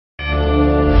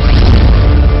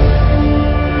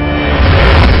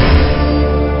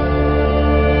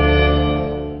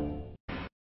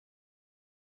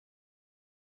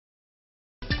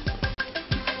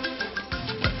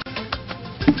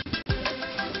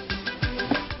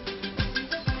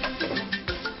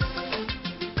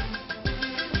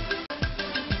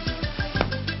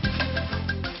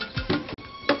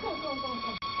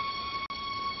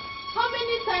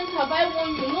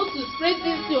spread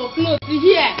this your clothes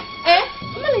here. Eh?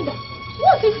 Melinda,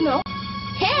 what's this now?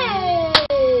 Hey!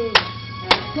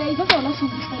 There is also another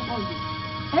this compound.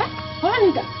 Eh?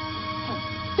 Melinda,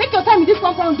 take your time in this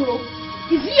compound though.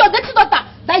 Is it your dirty daughter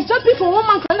that is jumping from one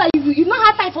man to another? You not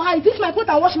have time for her. Is this my coat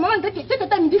and wash? Mama, take your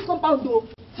time in this compound though.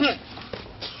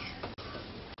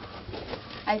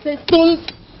 I said don't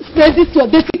spread this your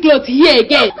dirty clothes here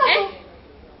again. Eh?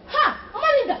 Ha!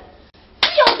 Melinda,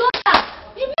 see your daughter.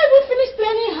 You never finished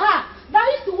training her. That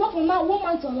used to work from now one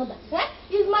man to another. Eh?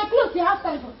 It's my clothes you have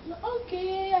time for.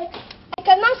 Okay, I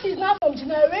can now see it now from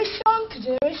generation to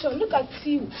generation. Look at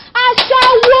you.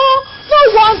 Ashawo! No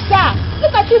wonder.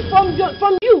 Look at it from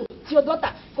you to your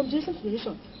daughter. From generation to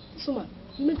generation. This woman,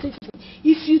 you may take it.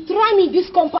 If you try me this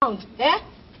compound, eh?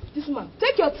 This woman,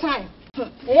 take your time.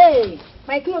 Hey,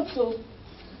 my clothes so.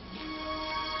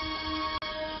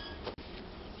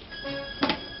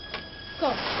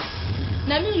 Come.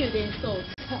 Now me you the insult.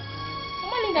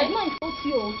 I did not insult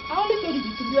you. I only told you the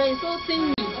truth. You are insulting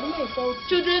me. I did not insult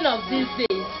children of these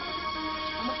days.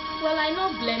 Well, I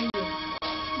don't blame you.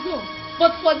 No.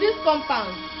 But for this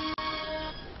compound.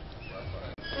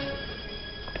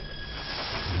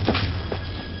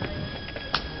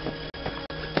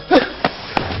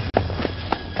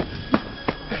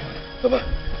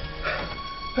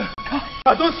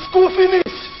 I don't school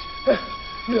finish.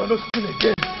 Me, I don't school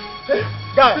again.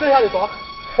 Guys, you know how they talk?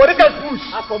 For this guy push.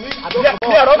 As for me, I don't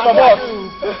come out.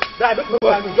 I don't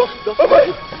come out. Just.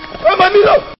 Oh, my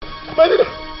needle! My needle!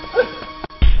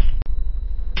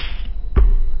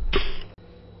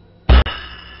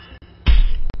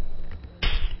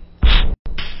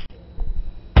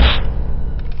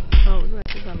 Oh,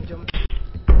 right, if I'm jumping.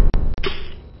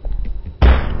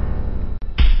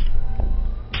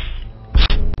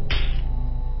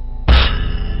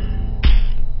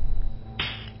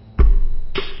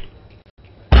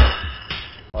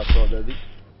 Baby,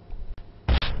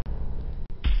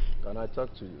 can I talk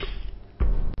to you?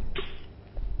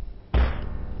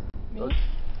 Me?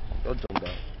 Don't jump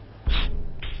down.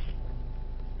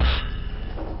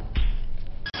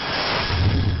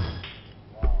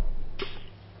 Wow.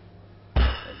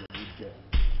 That's a good girl.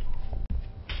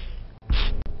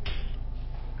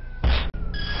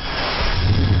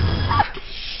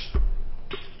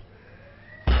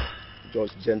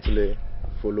 Just gently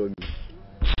follow me.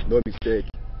 No mistake.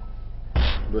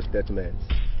 No statements.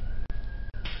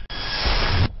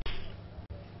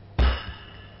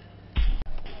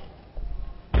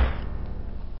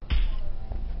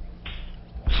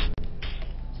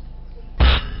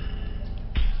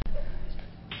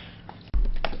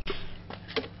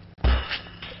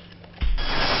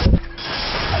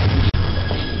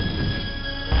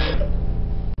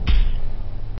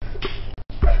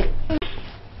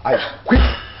 I quit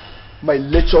my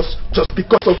lectures just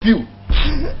because of you,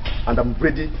 and I'm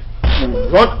ready to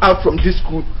run out from this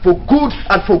school for good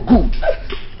and for good.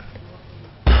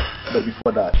 But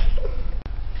before that,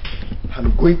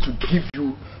 I'm going to give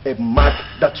you a mark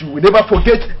that you will never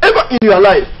forget ever in your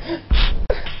life.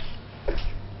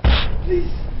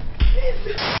 Please.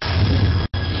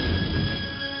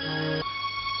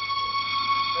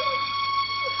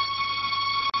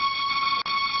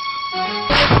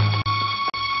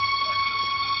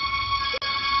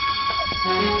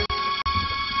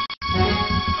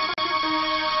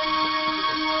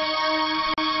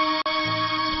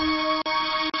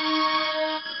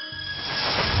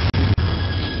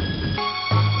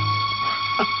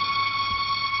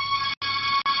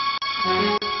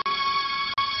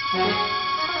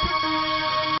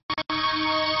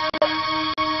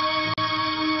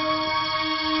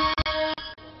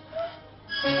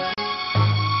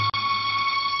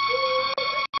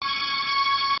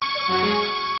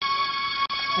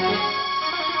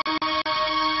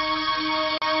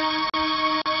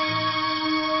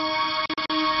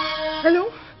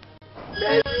 Hello?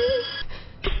 Baby!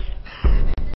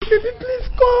 Baby, please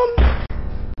come!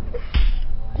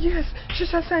 Yes,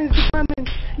 social science department.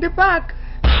 The back.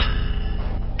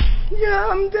 Yeah,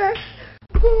 I'm there.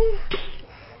 Come.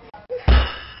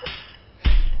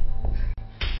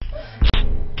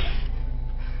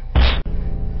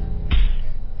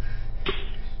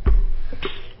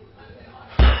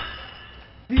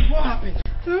 What happened?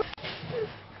 Huh?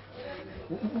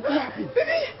 What happened?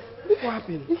 Baby! What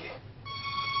happened? He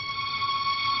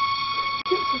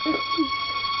came to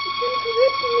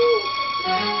rape me.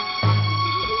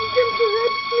 He came to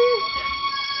rape me.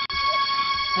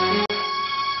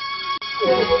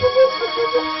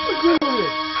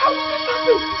 How did this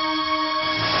happen?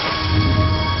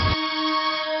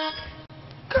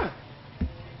 God.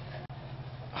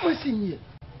 How is he here?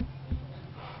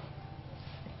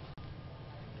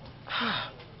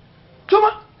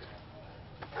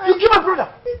 kill my brother?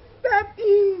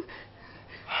 Daddy.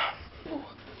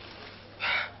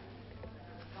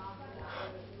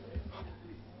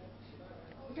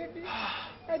 Baby,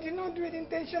 I did not do it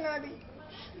intentionally.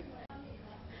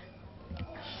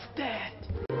 He's dead.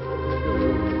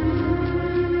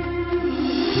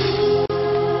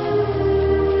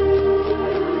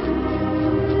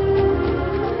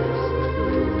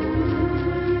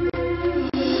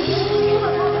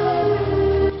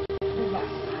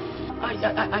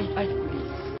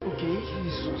 Okay.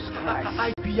 Jesus Christ.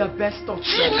 I be your best of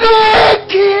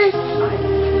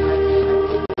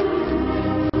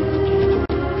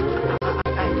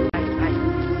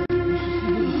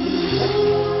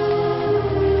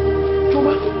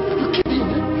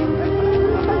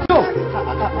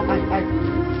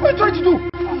What are you trying to do?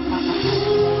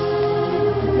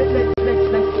 Let's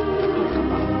talk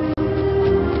about it.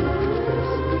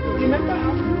 Remember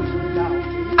how close we are,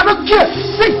 okay? I don't care!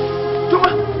 See! Toma!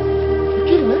 You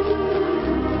kidding me?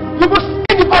 You must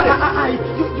end the body!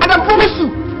 And I promise you,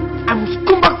 I must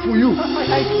come back for you!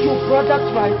 Your brother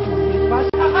tried to reverse...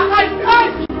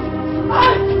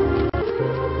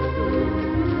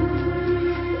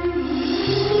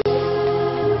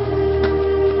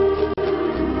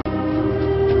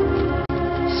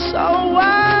 So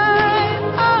why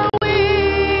are we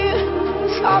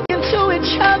talking to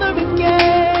each other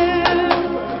again?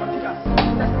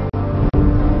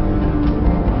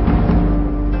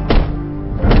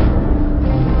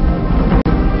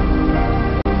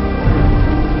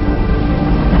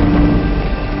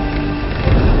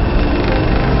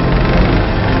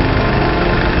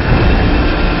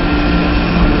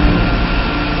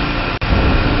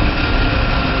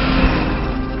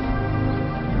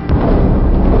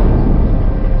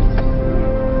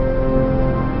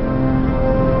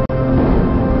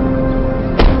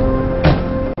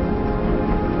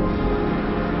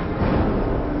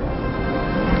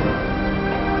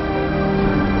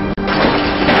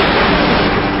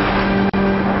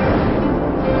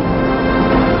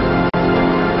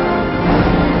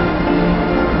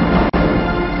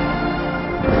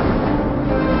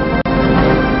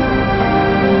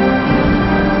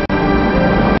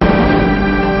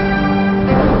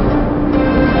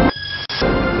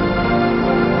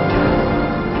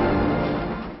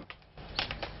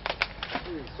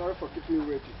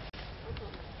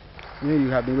 You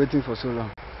have been waiting for so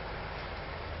long.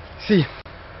 See,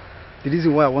 the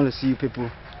reason why I want to see you people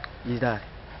is that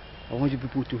I want you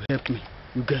people to help me,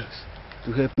 you girls,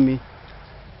 to help me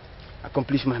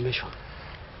accomplish my mission.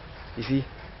 You see,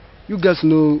 you girls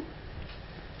know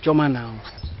Choma now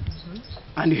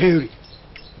and Henry.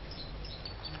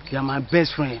 They are my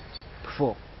best friend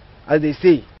before. As they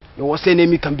say, your worst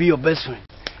enemy can be your best friend,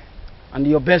 and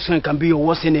your best friend can be your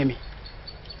worst enemy.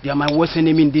 They are my worst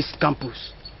enemy in this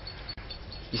campus.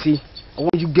 You see, I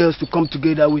want you girls to come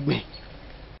together with me.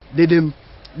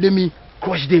 Let me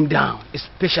crush them down,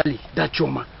 especially that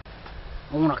Choma.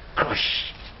 I want to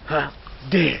crush her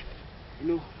dead. You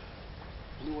know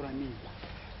what I mean?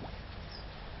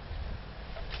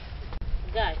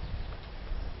 Guy,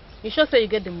 you sure say you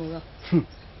get the morale?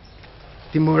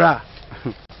 The morale?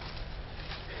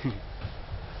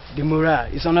 The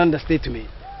morale is an understatement.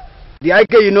 The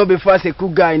IK you know before as a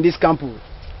cool guy in this campus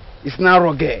is now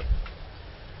rugged.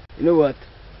 You know what?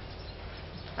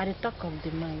 At the talk of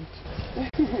the mind.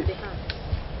 The heart.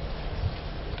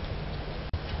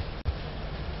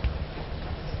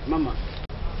 Mama.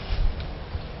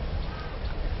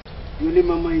 You only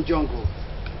mama in jungle.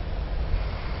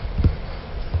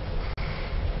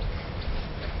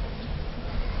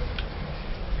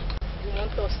 You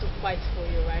want us to fight for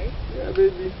you, right? Yeah,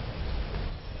 baby.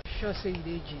 Sure say you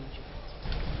did ginger.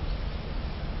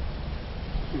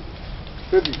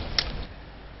 Baby.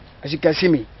 As you can see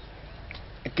me,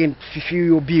 I can fulfill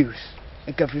your bills.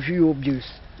 I can fulfill your bills,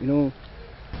 you know.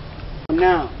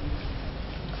 Now,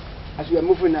 as we are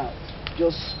moving out,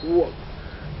 just walk,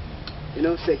 you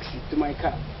know, sexy, to my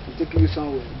car. I'll take you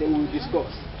somewhere, then we'll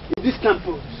discuss. In this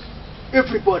campus,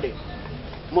 everybody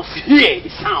must hear the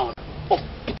sound of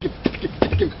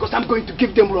because I'm going to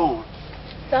give them wrong.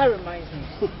 That reminds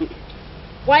me.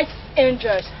 White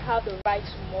angels have the right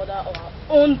to murder our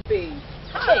own babe.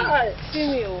 Hey, see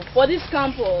me, for this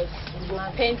campus, we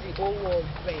will paint the whole world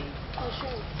red. Oh,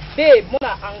 sure. Babe, we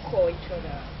wanna anchor each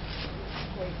other.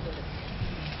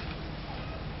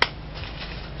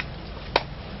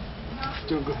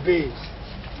 Jungle babes.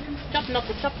 Chop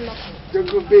knuckle, chop knuckle.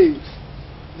 Jungle babes.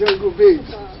 Jungle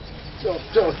babes. Chop,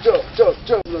 chop, chop, chop,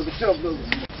 chop, knuckle, chop, knuckle.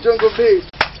 Jungle babes.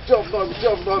 Chop, knuckle,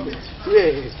 chop, knuckle.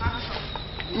 Yeah.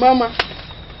 Mama.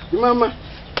 Mama.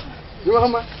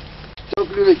 Mama. Chop,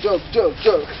 chop, chop,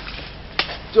 chop.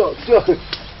 See,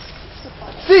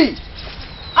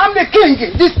 I'm the king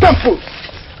in this temple,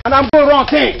 and I'm going wrong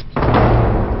thing.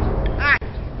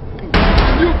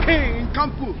 New king in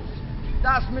campus.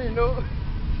 That's me, no?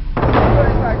 Go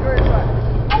inside, go inside.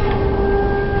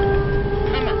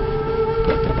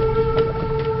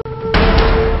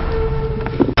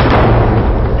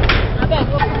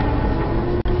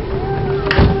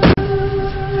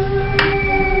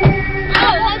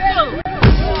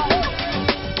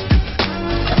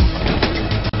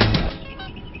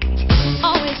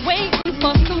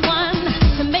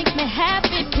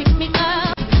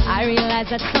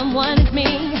 That someone is me.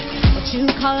 What you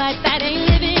call life, that ain't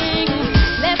living.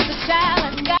 Left the child,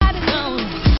 I've got it on.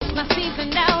 My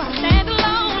season now, I stand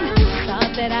alone.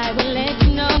 Thought that I would let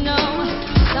you know, no.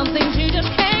 Some things you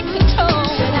just can't control.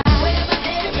 Should I wear my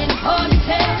hair in a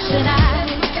ponytail? Should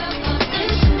I make up a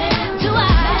missionary? Do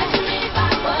I if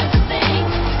I was a thing?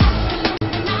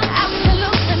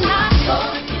 Absolutely not.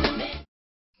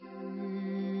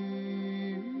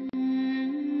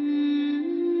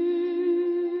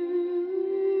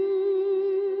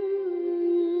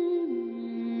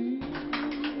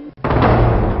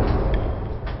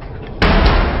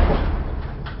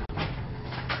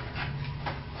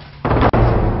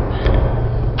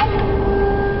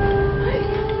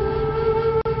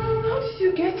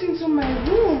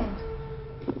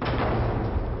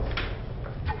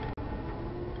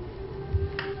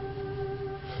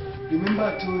 Remember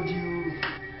I told you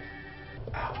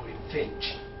I will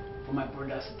revenge for my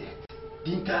brother's death,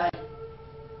 didn't I?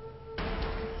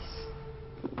 Please,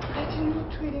 I did not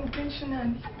do it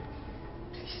intentionally.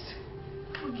 Please,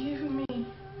 forgive me. I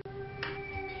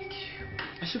beg you.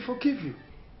 I should forgive you.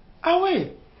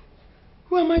 Away.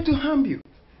 Who am I to harm you?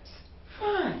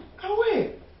 Fine,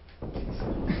 away.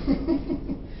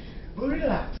 But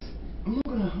relax. I'm not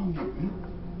gonna harm you. I'm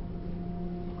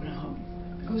not gonna harm you.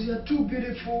 Because you are too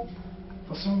beautiful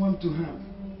for someone to harm.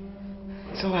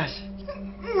 So Ash,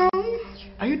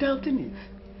 are you doubting it?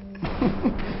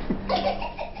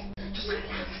 Just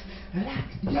relax. Relax.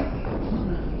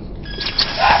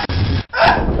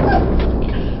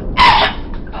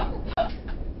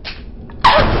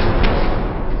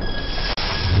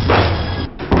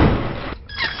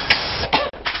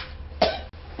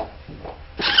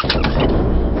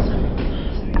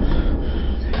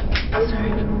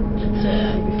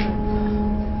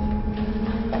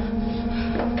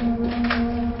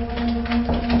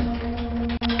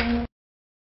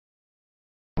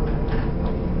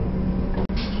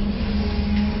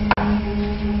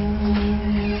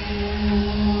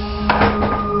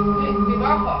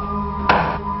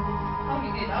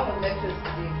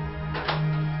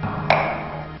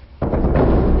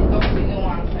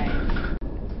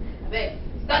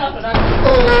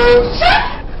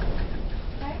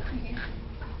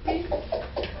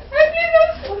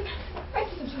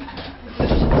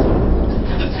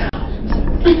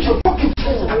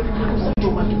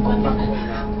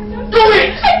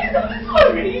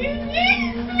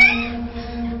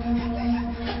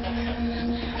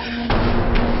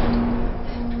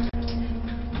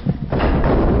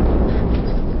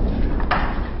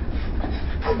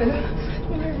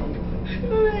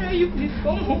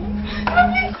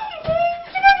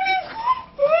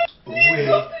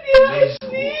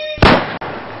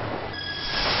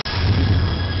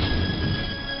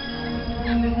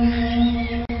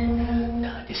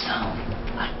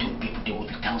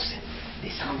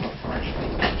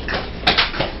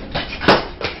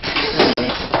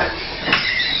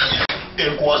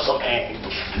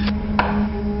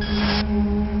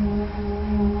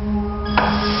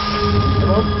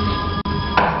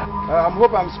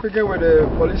 I'm speaking with the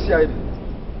police ID.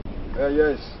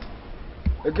 Yes.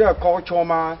 A girl called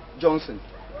Choma Johnson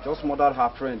just murdered her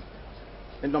friend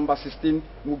in number 16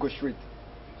 Mugo Street.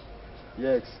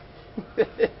 Yes.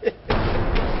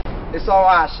 It's all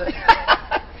Ash.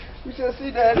 We shall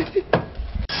see that.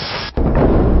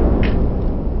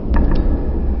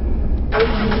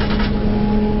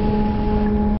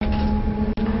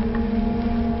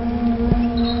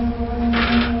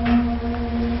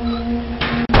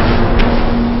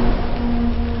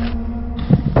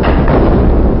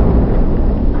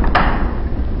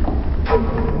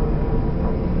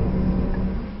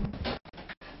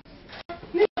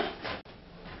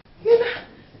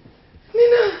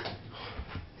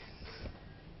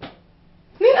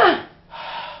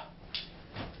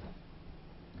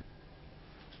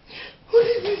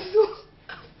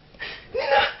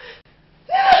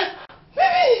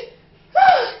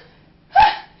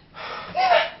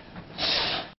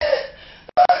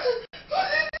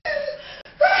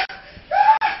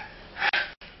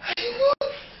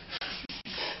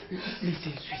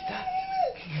 Listen, sweetheart.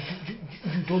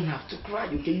 You don't have to cry,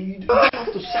 okay? You don't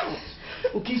have to shout,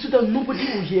 okay? So that nobody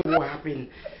will hear what happened.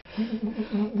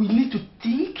 We need to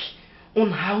think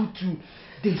on how to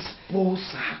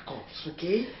dispose her corpse,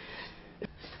 okay?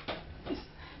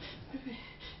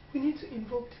 We need to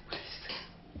invoke the police.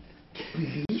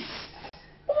 The police?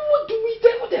 What do we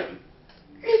tell them?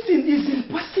 Listen, it's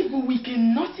impossible. We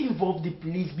cannot involve the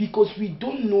police because we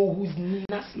don't know whose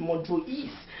Nina's murderer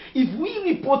is. If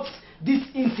we report this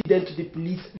incident to the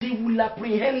police, they will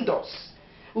apprehend us.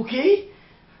 Okay?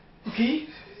 Okay?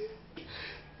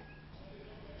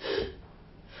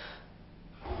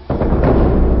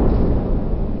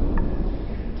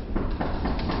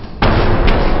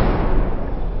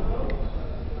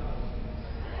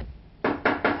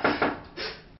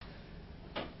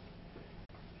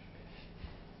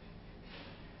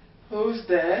 Who's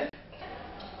there?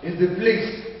 It's the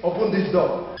police. Open this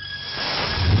door.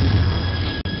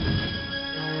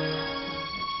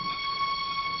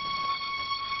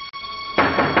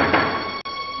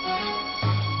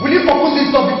 Will you open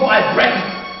this door before I break it?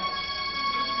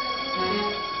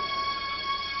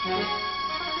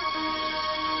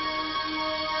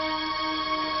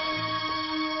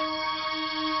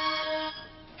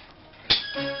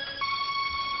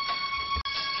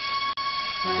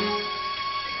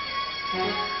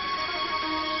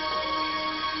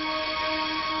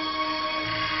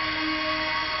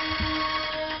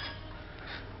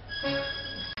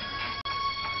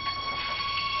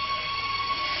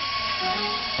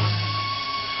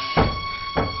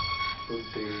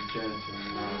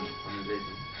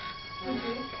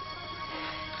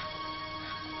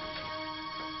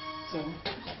 So,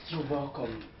 you're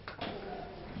welcome.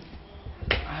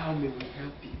 How may we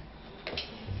help you?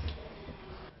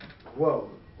 Well,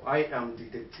 I am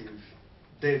Detective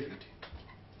David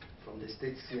from the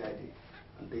State CID,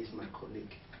 and this is my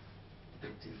colleague,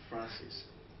 Detective Francis.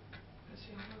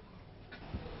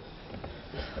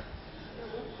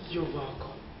 You're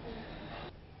welcome.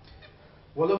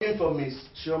 We're looking for Miss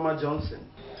Chioma Johnson.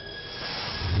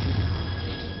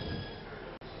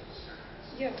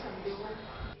 Yes, I'm the one.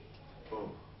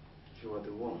 Oh, you are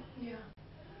the one? Yeah.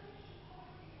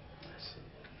 I see.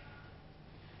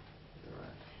 You're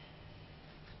right.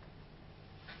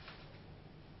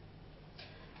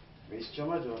 Miss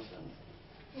Chioma Johnson.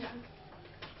 Yeah.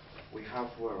 We have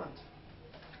warrant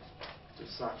to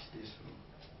search this room.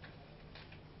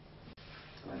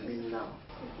 I mean now.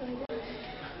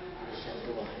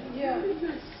 Yeah.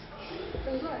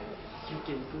 That's right. You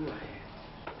can go ahead.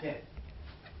 Yeah.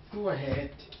 Go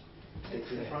ahead.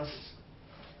 Detective Francis.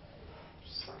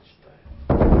 Search time.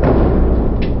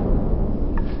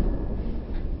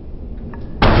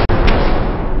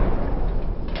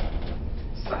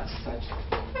 Search.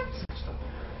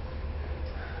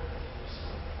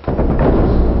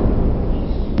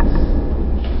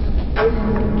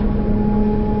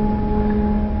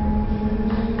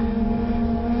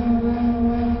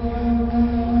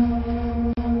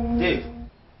 Dave,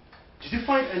 did you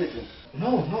find anything? No.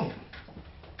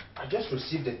 I just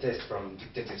received a text from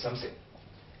Detective Samson.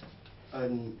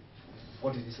 And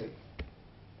what did he say?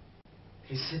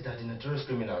 He said that the notorious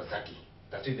criminal Zaki,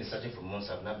 that we've been searching for months,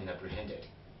 have now been apprehended.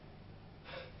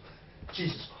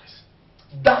 Jesus Christ.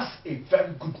 That's a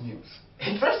very good news.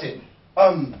 Interesting.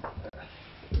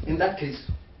 In that case,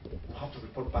 we'll have to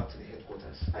report back to the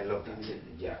headquarters. I love that.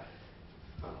 Immediately. Yeah.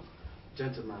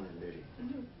 Gentleman and lady,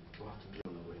 we'll have to be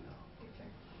on the way now. Okay.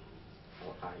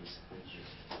 Our eyes on you.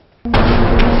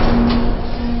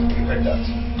 You heard that?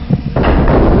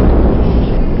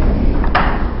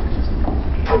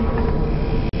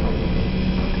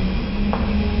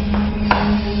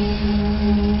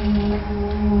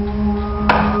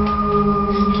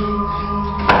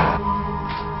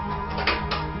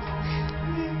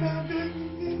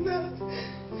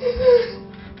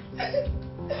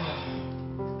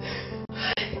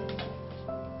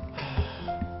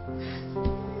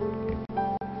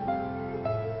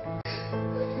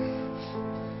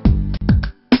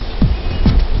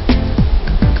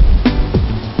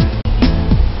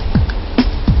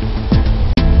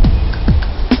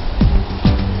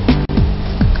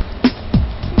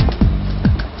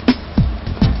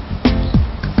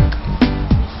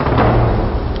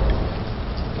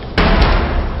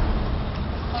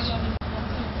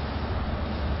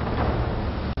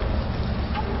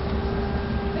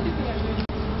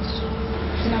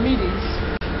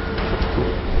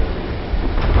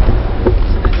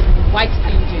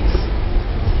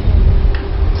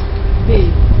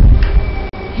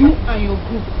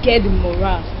 Get the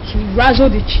morale to razzle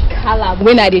the chikala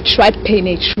when I dey try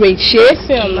penetrate shey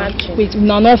with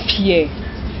none of fear.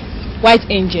 White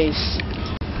angels.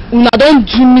 Una don't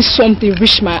do me something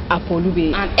reach my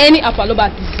Apolube. And any Apoloba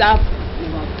deserve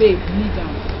our babe, leave them.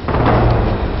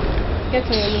 Get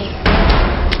on your knees.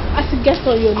 I said get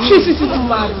on your knees. This is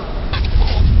mad.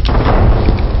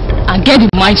 And get the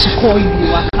mind to call you.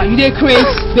 You dey crazy.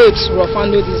 Babes, rough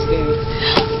and know this game.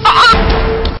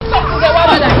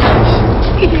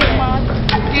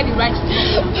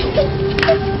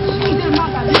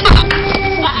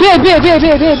 Get the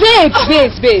right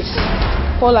to babes.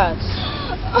 Call us.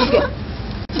 Okay.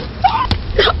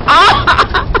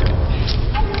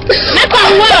 Make her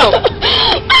well.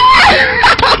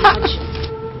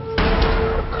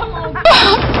 Come on.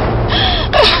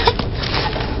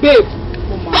 Babe.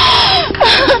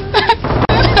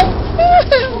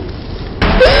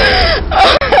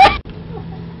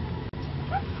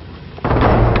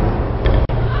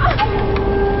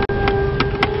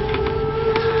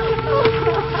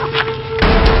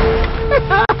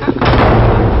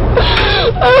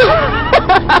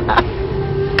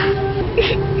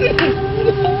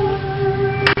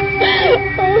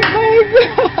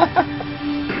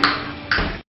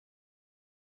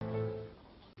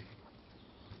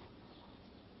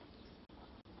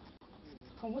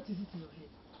 And what is it in your head?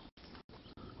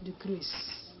 The grace.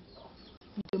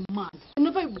 The man.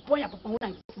 Whenever you boy up when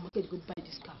I go from market, go buy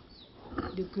this car.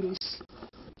 The grace.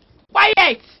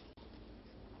 Quiet!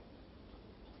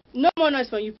 No more noise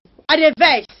from you. Are they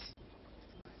vexed?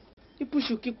 People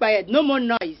should keep quiet. No more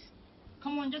noise.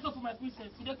 Come on, just up for my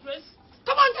princess. See the grace?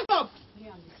 Come on, just up!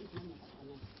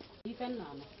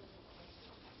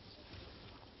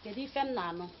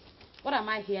 What am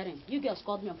I hearing? You girls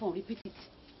called me on phone. Repeat it.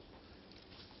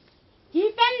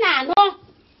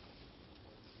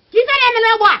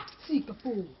 See,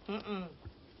 Kapo.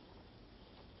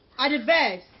 Are they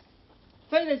vexed?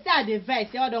 When they say are they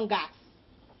vexed, they all don't gas.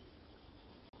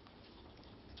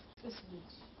 Listen,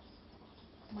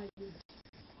 my baby.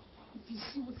 If you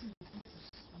see what is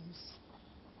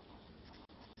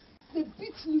the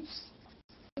beat lips,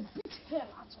 the beat hair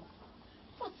at all.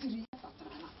 What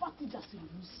is that you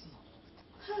see?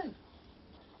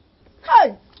 Hey!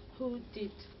 Who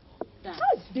did that?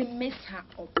 They messed her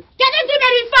up. Get into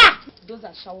very far! Those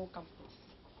are shower campers.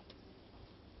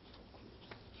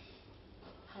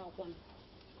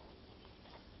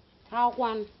 How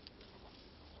one?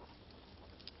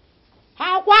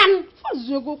 First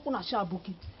you go kuna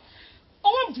shabuki. I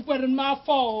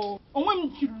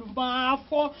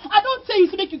don't tell you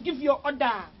to make you give your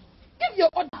order. Give your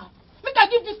order. Make I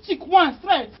give this chick one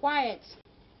straight. Quiet.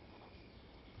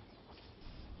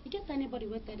 You get anybody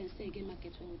wait there and say again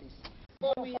market all this?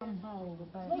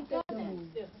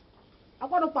 I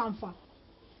want to pamper.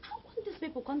 How come these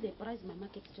people come they price my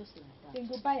market just like that? They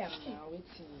go buy her now,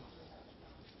 waiting.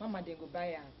 Mama, they go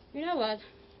buy her. You know what?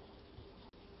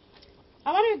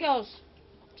 I want you girls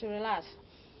to relax.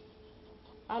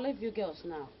 I'll leave you girls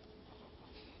now.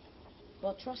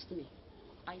 But trust me,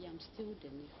 I am still the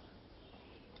new.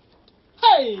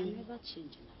 Hey! I never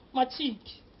change now. My cheek.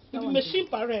 You be machine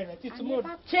parere. It's tomorrow.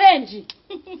 Never change.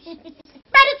 By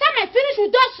the time I finish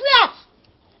with those sluts,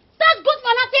 that's good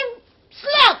for nothing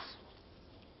sluts,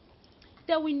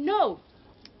 they will know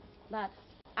that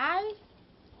I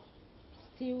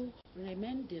still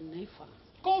remain the Nefa.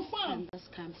 Confirm. And this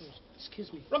campus.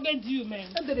 Excuse me. Rugged you,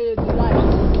 man.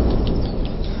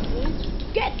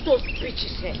 Get those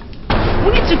bitches here.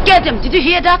 We need to get them. Did you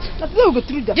hear that?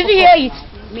 Did you hear it?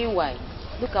 Meanwhile,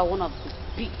 look at one of the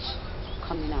bitch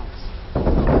coming out.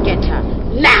 Get her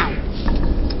now.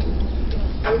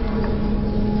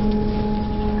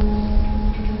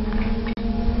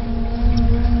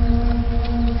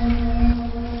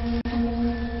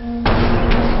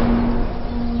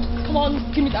 Come on,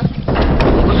 give me that.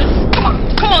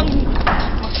 Come on.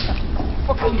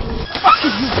 Fuck you. Fuck you.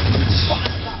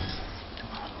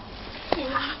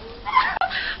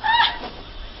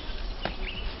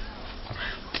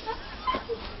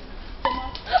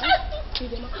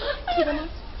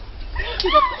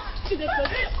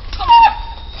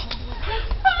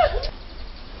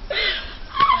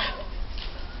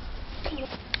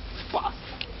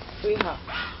 Bring her.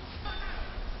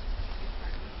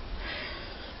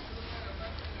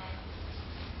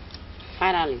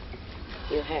 Finally,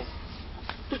 you're here.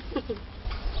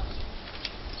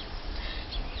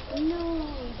 No, you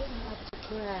don't have to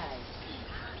cry.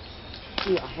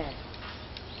 You are here.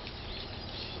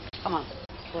 Come on,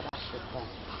 put that shit down.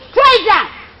 Cry down!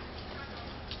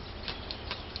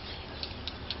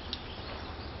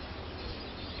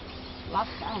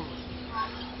 Last time,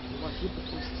 it was you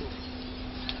before still.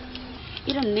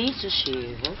 You don't need to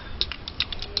shave.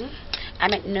 I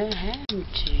meant no harm to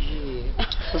you.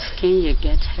 The skin you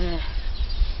get hair.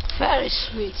 Very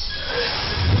sweet.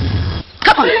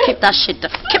 Come on, keep that shit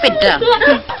down. Keep it down.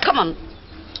 Come on.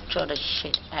 Throw the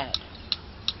shit out.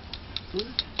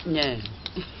 No.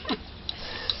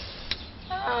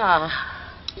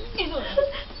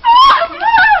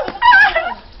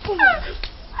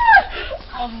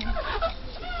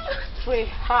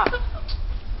 Sweetheart.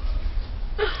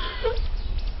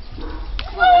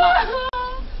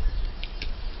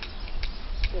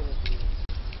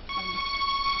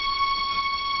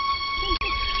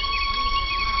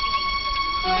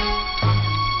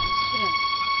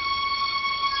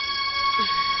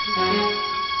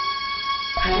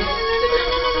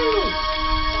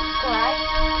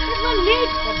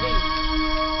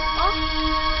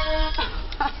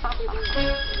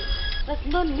 There's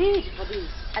no need for this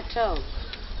at all.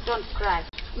 Don't cry.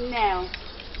 Now,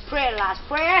 pray last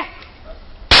prayer.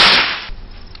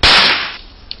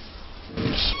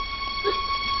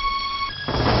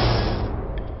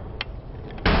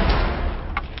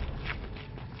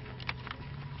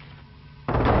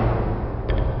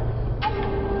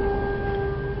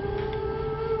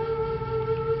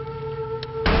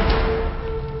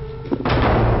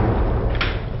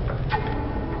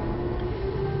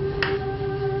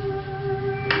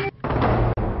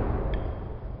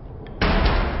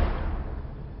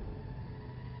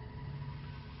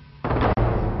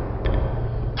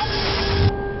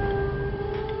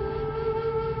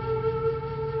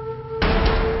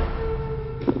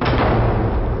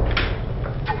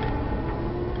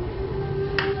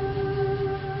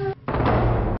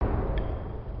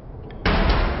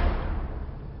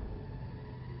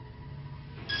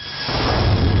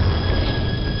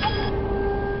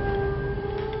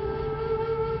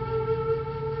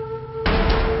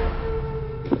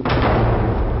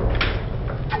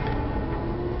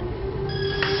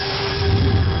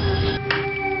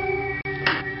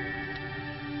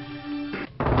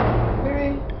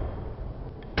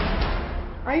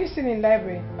 Are you still in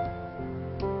library?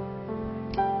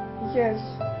 Yes.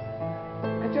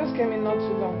 I just came in not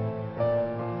too long.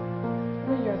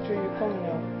 When you are through, you come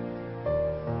now.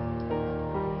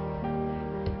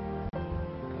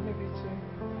 I love you too.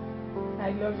 I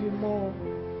love you more.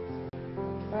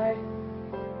 Bye.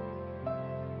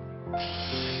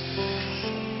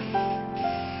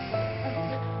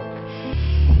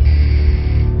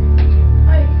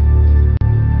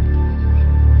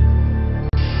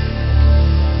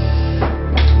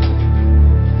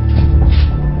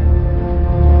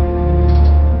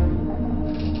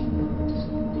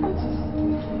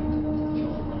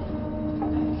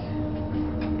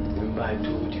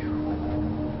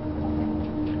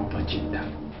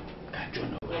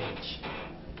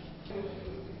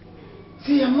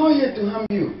 See, I'm not here to harm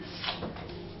you.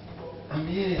 I'm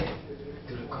here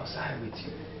to reconcile with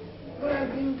you. But I've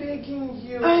been begging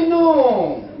you. I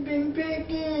know. I've been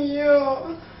begging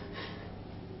you.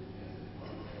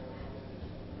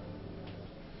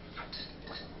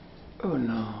 Oh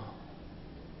no.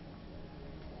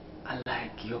 I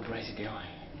like your president.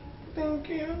 Thank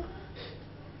you.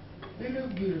 You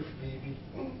look beautiful, baby.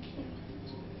 Thank you.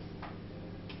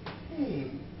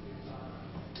 Hey.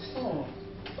 Oh.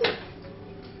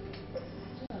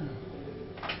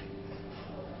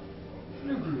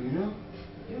 You look good, you know?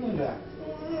 You know that.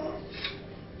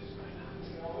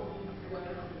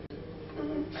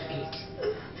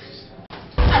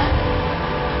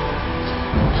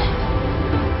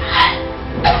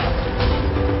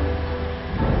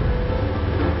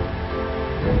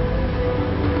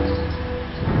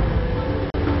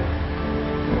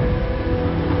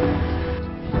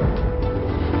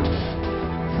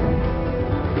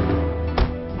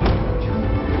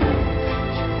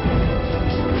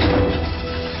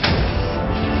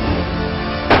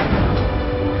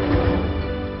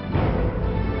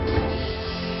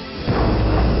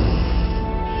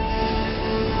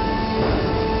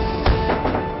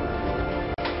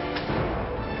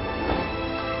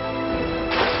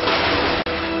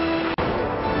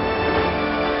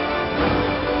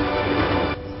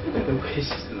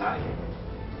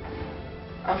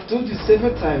 I've told you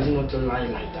several times not to lie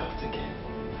like that again.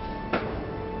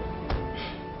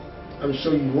 I'm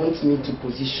sure you want me to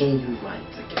position you right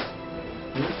again.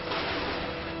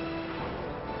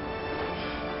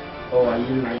 Or are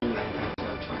you lying like that to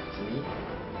attract me?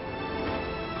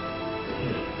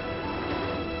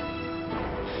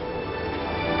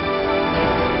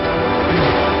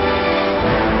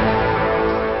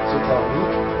 So tell me,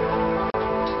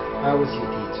 how was your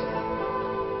day today?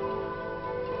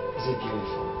 Is it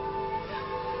beautiful?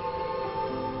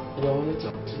 You don't want to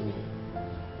talk to me.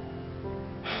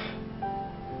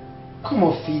 Come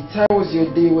on, Feet. How was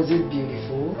your day? Was it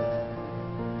beautiful?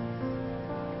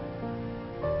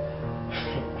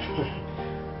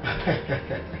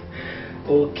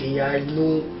 Okay, I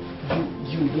know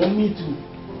you want me to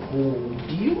hold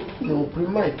you? No,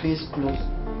 bring my face close.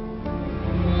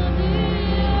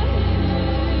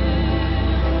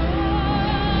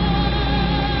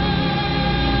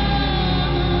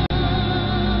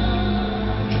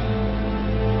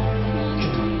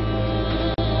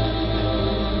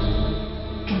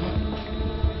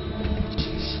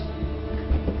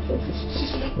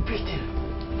 She's not breathing.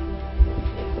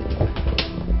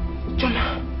 Choma.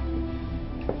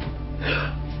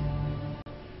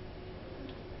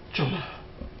 Choma.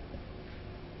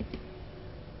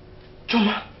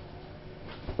 Choma.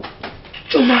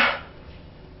 Choma.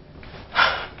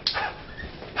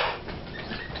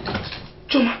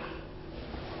 Choma.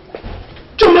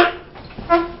 Choma.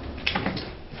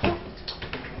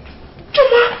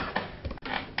 Choma.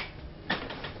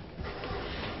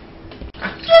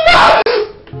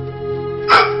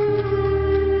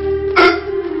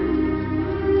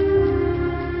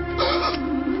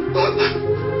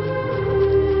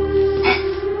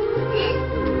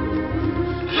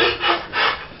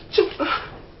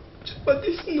 But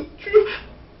this is not true.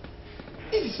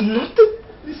 It is not.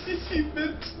 This is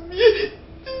even to me.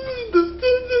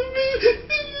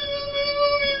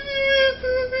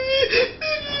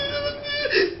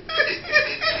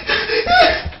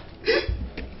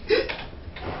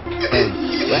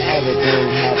 With everything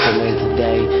happening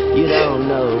today, you don't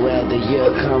know whether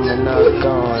you're coming or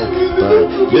going, but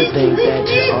you think that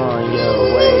you're on your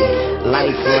way.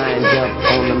 Life lined up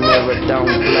on the mirror, don't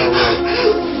blow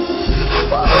it.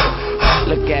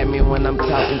 Look at me when I'm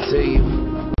talking to you.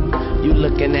 You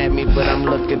looking at me, but I'm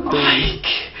looking through you.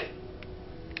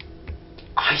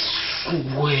 I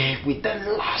swear with the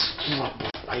last drop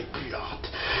of my blood.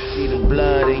 See the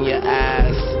blood in your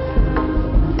eyes.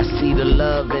 I see the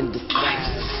love in disguise.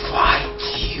 I fight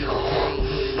you.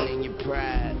 In your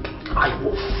pride. I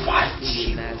will fight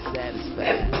you. Not satisfied.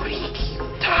 And bring you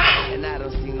down. And I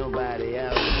don't see nobody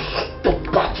else. The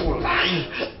battle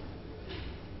line.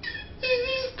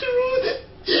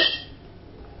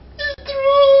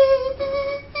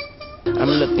 I'm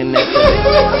looking at the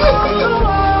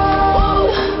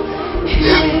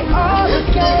Here we are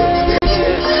again.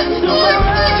 No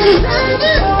rise and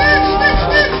fall.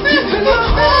 You've been my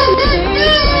only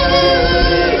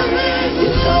friend. You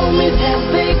told me that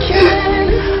they can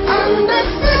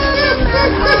understand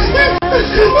that I am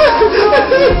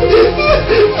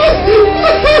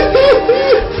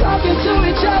talking to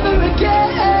each other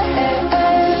again.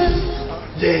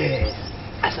 Yes,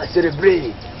 as I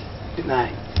celebrate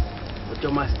tonight for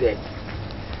Thomas' death.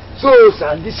 So,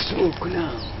 sir, this smoke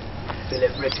now,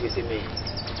 celebrate with me.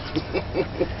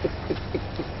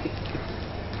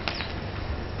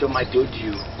 Thomas told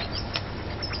you,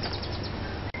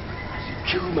 as you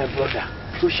kill my brother,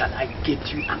 so shall I get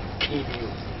you and kill you.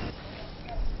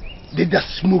 Did that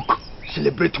smoke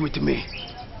celebrate with me?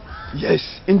 Yes,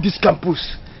 in this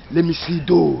campus, let me see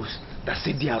those that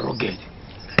say they are rugged.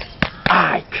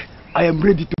 I am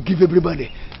ready to give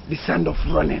everybody the sound of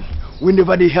running.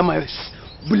 Whenever they hear my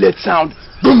bullet sound,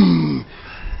 boom,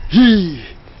 he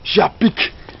shall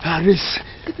pick a race.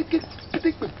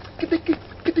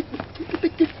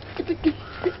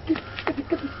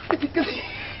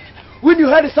 When you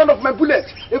hear the sound of my bullet,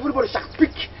 everybody shall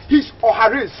pick his or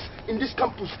her race in this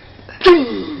campus. I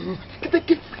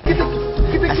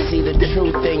see the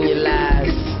truth in your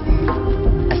lies.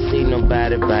 I see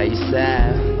nobody by your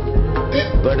side,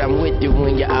 but I'm with you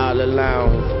when you're all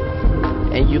alone,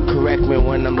 and you correct me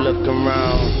when I'm looking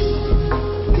wrong.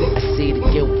 I see the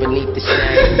guilt beneath the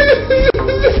shame.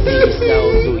 I see your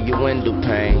soul through your window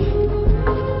pane.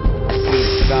 I see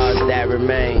the scars that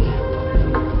remain.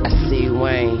 I see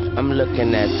Wayne, I'm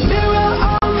looking at the mirror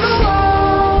on the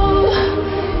wall.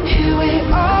 Here we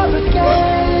are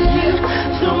again.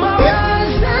 Through my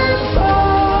rise and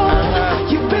fall.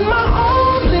 You've been my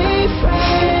only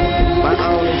friend. My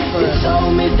only friend. You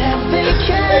told me that they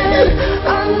can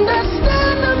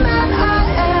understand the man I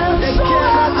am. So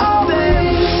I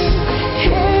always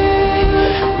here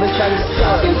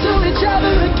talking to each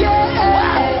other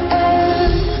again.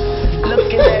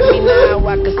 Looking at me now,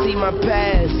 I can see my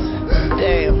past.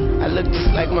 Damn, I look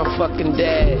just like my fucking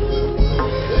dad.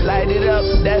 Light it up,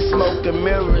 that smoke and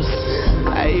mirrors.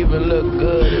 I even look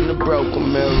good in the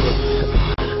broken mirror.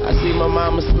 I see my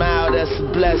mama smile, that's a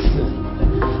blessing.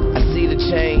 I see the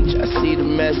change, I see the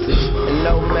message, and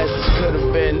no message could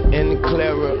have been any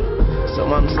clearer. So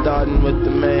I'm starting with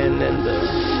the man and the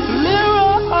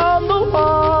mirror on the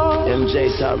wall.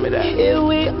 MJ taught me that. Here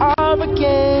we are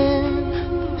again.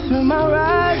 Through my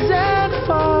rise and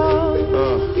fall.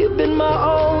 You've been my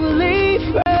only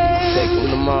friend. Take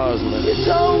him to Mars.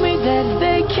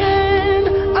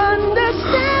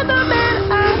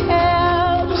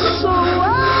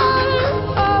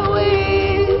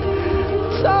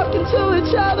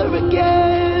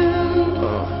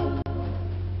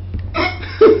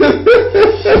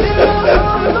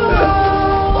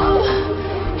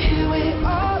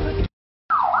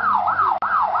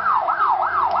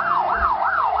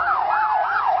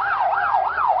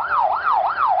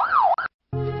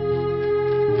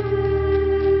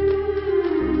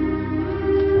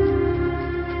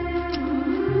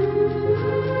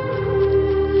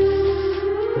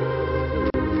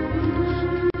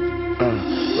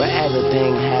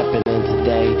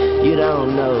 You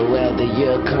don't know whether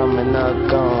you're coming or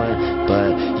going,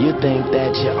 but you think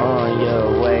that you're on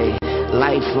your way.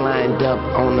 Life lined up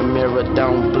on the mirror,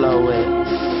 don't blow it.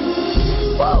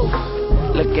 Whoa.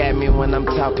 Look at me when I'm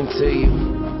talking to you.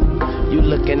 You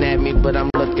looking at me, but I'm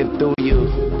looking through you.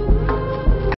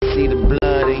 I see the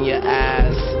blood in your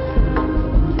eyes.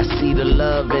 I see the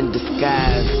love in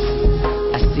disguise.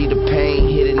 I see the pain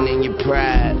hidden in your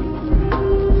pride.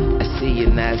 I see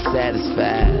you're not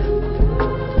satisfied.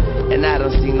 And I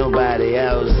don't see nobody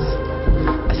else.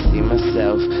 I see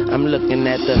myself. I'm looking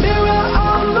at the mirror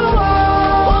on the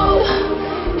wall.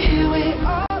 Here we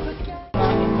are again.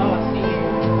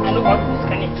 I know about this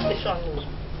kind of station.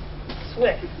 I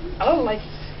swear, I don't like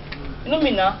it. You know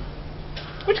me now?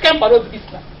 Which kind of parole is this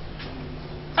now?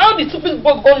 How the stupid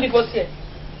boy go leave us here?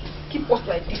 Keep us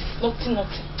like this, nothing.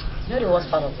 You know the worst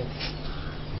part of it?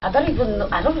 I don't even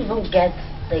get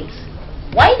this.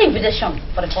 Why the invitation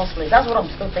for the first place? That's what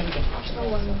I'm still thinking. I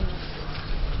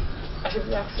should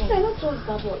be asking. I don't trust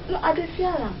that boy. No, I don't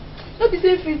fear him. Not the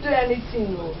same fit to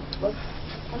anything, no. But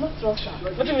I don't trust him.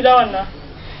 What do you do that one now?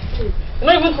 You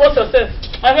don't even trust yourself.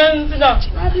 My friend, sit down.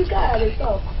 Now the guy, they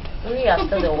talk. We are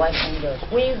still the white angels.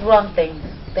 We run things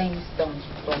don't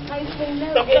run. I say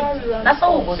never run. That's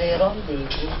how we go, they run.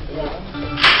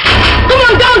 Come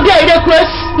on down there, you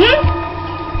Chris.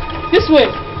 This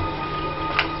way.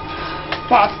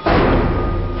 Fast.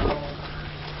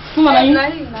 Come on, I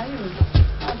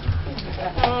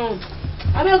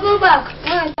will go back.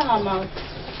 When I turn my mouth.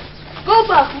 Go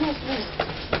back, move.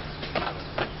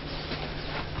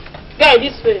 Guy,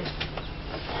 this way.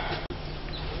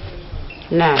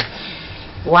 Now,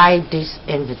 why this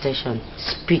invitation?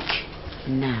 Speak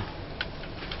now.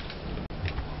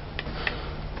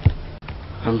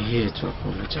 I'm here to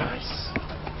apologize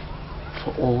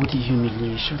for all the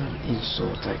humiliation and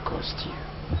insult I caused you.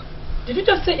 Did you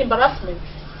just say embarrassment?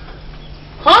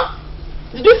 Huh?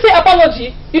 Did you say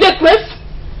apology? You did Chris?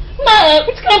 Nah,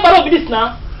 which kind of parole be this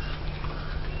now?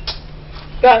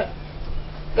 Guy,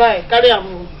 carry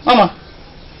on. Mama.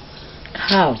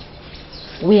 How?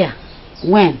 Where?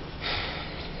 When?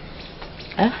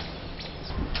 Huh?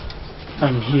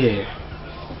 I'm here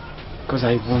because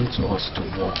I want us to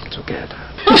work together.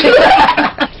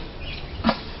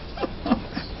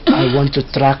 I want to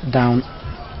track down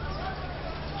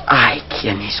Ike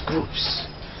and his groups.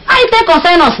 I take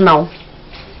concern us now.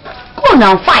 Go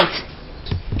now, fight.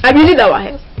 I believe that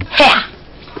one. Here.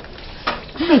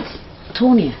 Wait,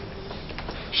 Tonya,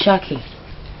 Shaki,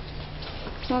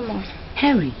 Mama.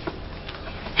 Henry,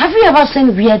 have you ever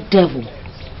seen weird devil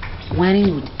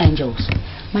whining with angels?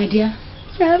 My dear,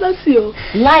 I never see you.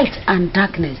 light and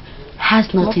darkness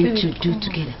has nothing to do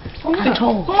together at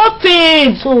all.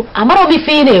 Nothing. So, I'm not be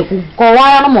feeling go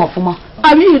why no more for me.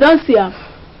 I mean, you don't see him.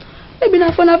 Maybe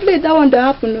not for a play that one that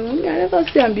happened. I never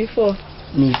see him before.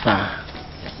 Nifa,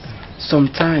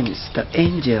 sometimes the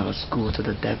angels go to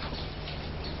the devil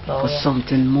for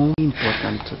something more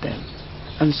important to them.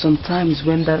 And sometimes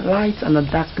when the light and the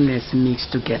darkness mix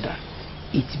together,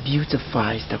 it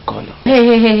beautifies the color.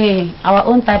 Hey, our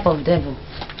own type of devil.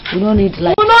 We don't need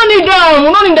light. We don't need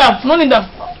them.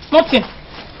 Nothing.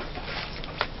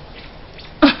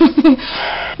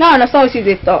 Now I understand what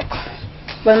they talk.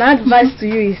 But my advice to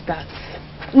you is that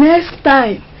next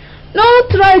time, don't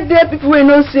try there people will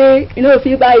not say, if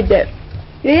you buy them.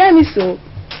 You hear me so?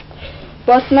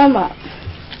 But Mama,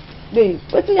 babe,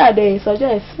 what you are there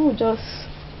suggest we'll just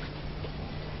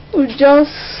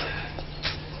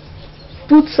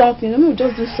put something, we'll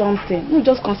just do something. We'll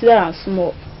just consider them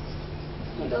small.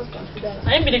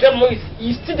 I ain't be the girl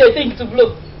you still they think to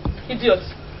blow. Idiot.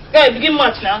 Guy, begin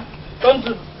match now. Don't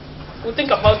do. We'll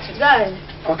think about it. Guys.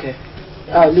 Okay,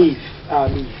 I'll leave.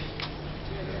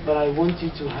 But I want you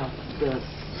to have this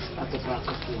at the back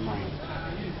of your mind.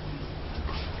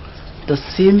 The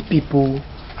same people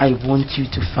I want you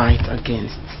to fight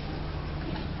against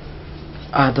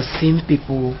are the same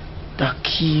people that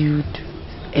killed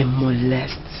and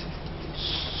molested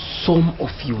some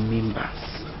of your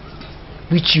members,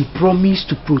 which you promised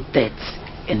to protect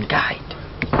and guide.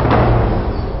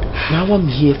 Now I'm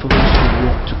here for us to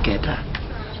work together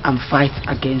and fight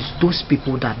against those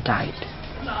people that died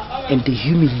and the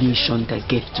humiliation they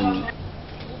gave to me.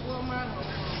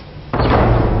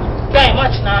 Guy,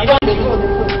 match now. I don't go.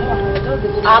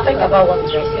 I'll think about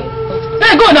what you're saying.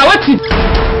 Hey, go now. What's it?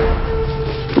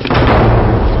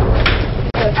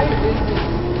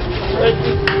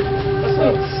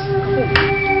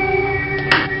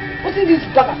 What's in this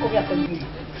bag of coffee for you?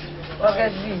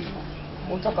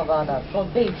 We'll talk about that.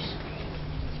 But babes,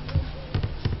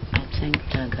 I think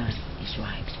that guy is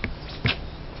right.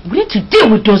 We need to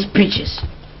deal with those bitches.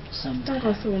 sometimes.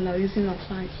 That also when I'm using a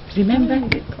fight. Remember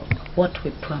what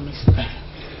we promised them.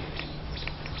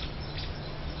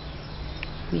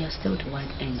 We are still the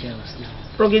white angels now.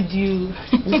 Look at you.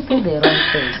 We still the wrong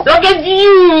face. Look at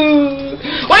you!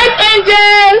 White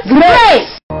angels!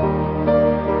 Grace!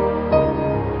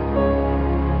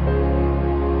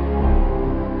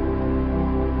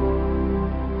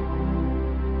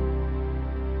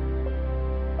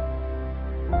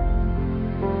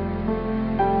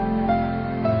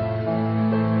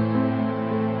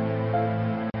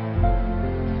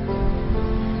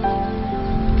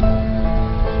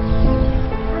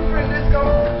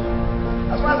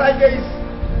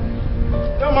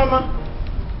 No, Mama.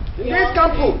 In this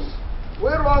campus, we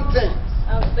run things.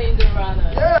 I'm saying the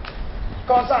runner. Yeah.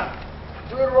 Concern.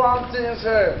 We run things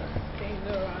here. Saying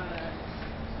the runner.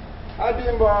 I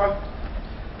been boy.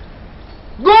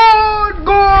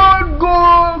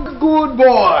 Good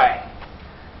boy.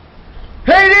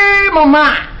 Hey, Mama.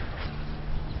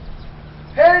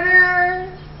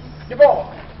 Hey, the boy.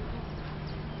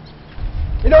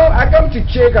 You know, I come to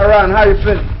check around how you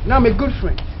feeling. Now I'm a good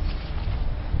friend.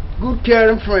 Good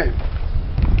caring friend.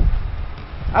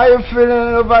 How you feeling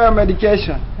over your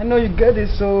medication? I know you get it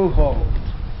so hard.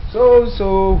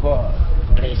 So hard.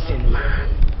 Listen, man.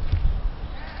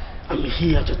 I'm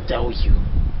here to tell you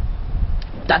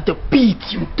that the beat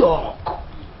you dog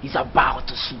is about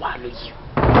to swallow you.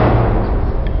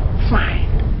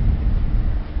 Fine.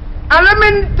 And let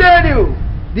me tell you,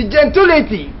 the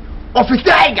gentility of a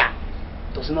tiger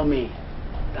does not mean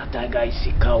that tiger is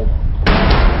a cow.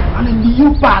 And a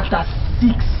leopard that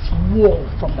seeks war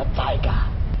from the tiger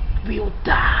will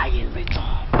die in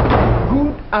return.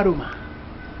 Good aroma.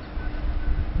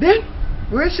 Then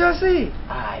we shall see.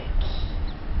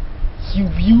 You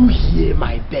will hear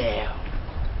my bell.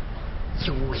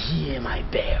 You will hear my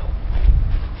bell.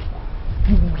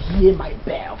 You will hear my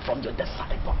bell from your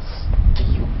disciples to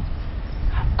you.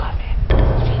 I'm coming.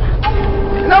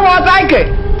 You know what,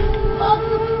 Ike?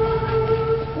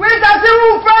 We start to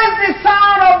face the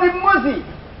sound of the music.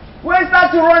 We start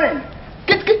to running.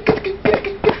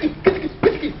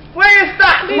 Where you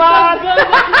start, man?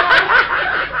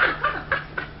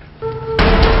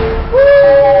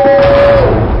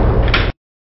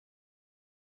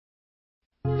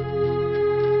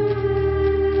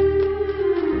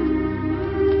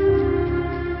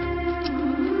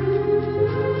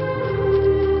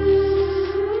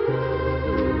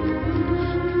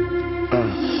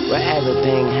 With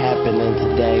everything happening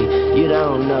today, you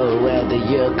don't know whether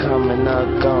you're coming or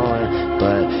going,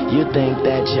 but you think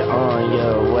that you're on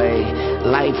your way.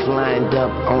 Life lined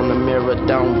up on the mirror,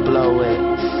 don't blow it.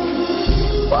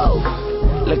 Whoa,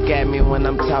 look at me when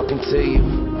I'm talking to you.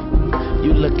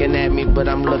 You looking at me, but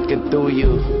I'm looking through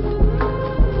you.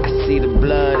 I see the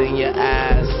blood in your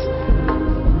eyes.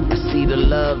 I see the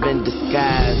love in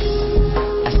disguise.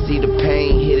 I see the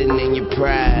pain hidden in your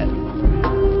pride.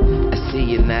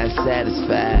 See you're not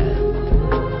satisfied,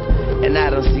 and I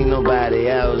don't see nobody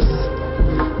else.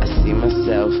 I see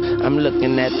myself. I'm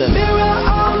looking at the mirror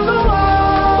on the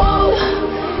wall.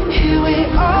 Here we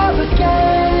are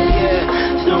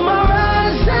again. Through my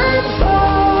rise and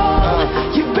fall,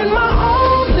 you've been my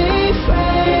only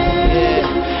friend.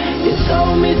 You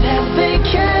told me that they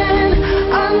can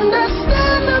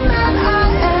understand the man I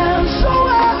am. So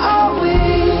where are we?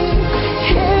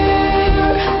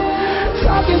 Here,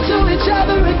 talking to each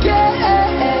other again.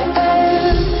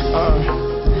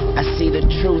 I see the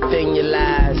truth in your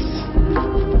lies.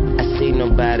 I see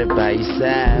nobody by your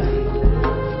side,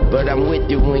 but I'm with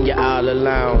you when you're all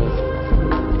alone,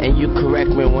 and you correct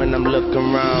me when I'm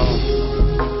looking wrong.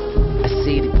 I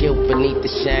see the guilt beneath the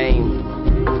shame.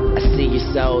 I see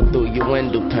your soul through your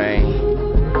window pane.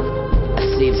 I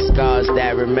see the scars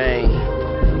that remain.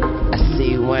 I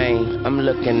see Wayne. I'm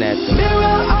looking at the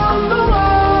mirror on the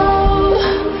wall.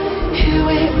 Here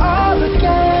we are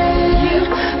again.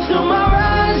 Through my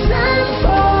rise and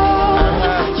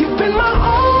fall, you've been my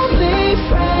only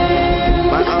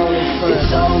friend. My only friend. You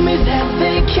told me that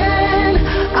they can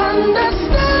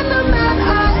understand the man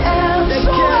I am. They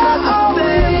so where are we?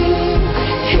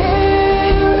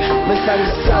 Here,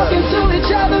 talking to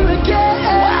each other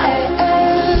again.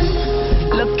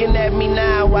 Looking at me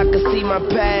now, I can see my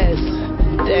past.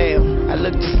 Damn, I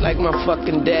look just like my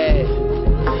fucking dad.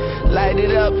 Light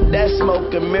it up, that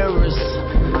smoke and mirrors.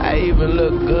 I even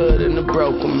look good in the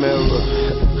broken mirror.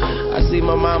 I see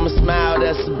my mama smile,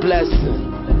 that's a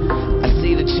blessing. I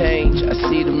see the change, I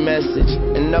see the message,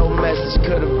 and no message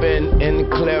could have been any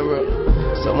clearer.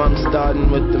 So I'm starting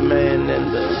with the man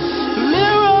and the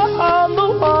mirror on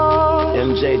the wall.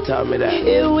 MJ taught me that.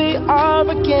 Here we are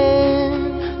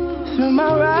again, through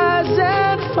my rise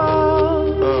and fall.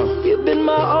 You've been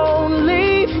my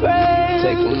only friend.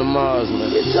 Take them to Mars,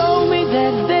 man. You told me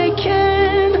that they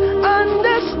can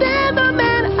understand the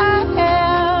man I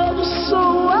am. So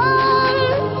why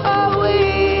are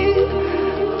we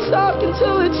talking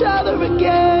to each other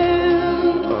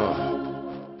again?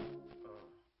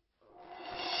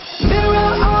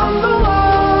 Mirror on the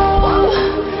wall,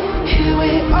 here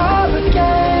we are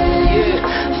again.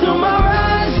 Through my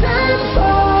rise and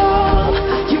fall,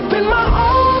 you've been my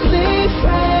only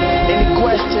friend. Any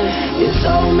questions? You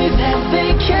told me that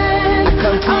they can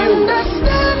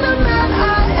understand the man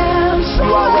I am. So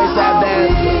you always have the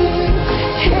answer.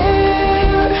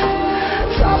 Here,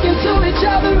 talking to each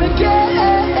other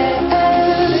again.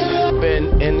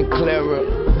 Been in clearer,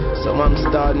 so I'm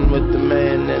starting with the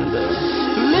man and the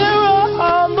mirror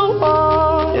on the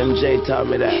wall. MJ taught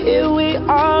me that. Here we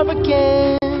are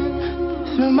again.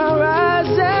 Through my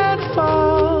rise and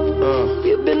fall,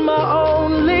 you've been my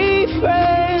only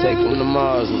friend. Take them to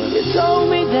Mars, man. You told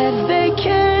me that they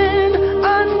can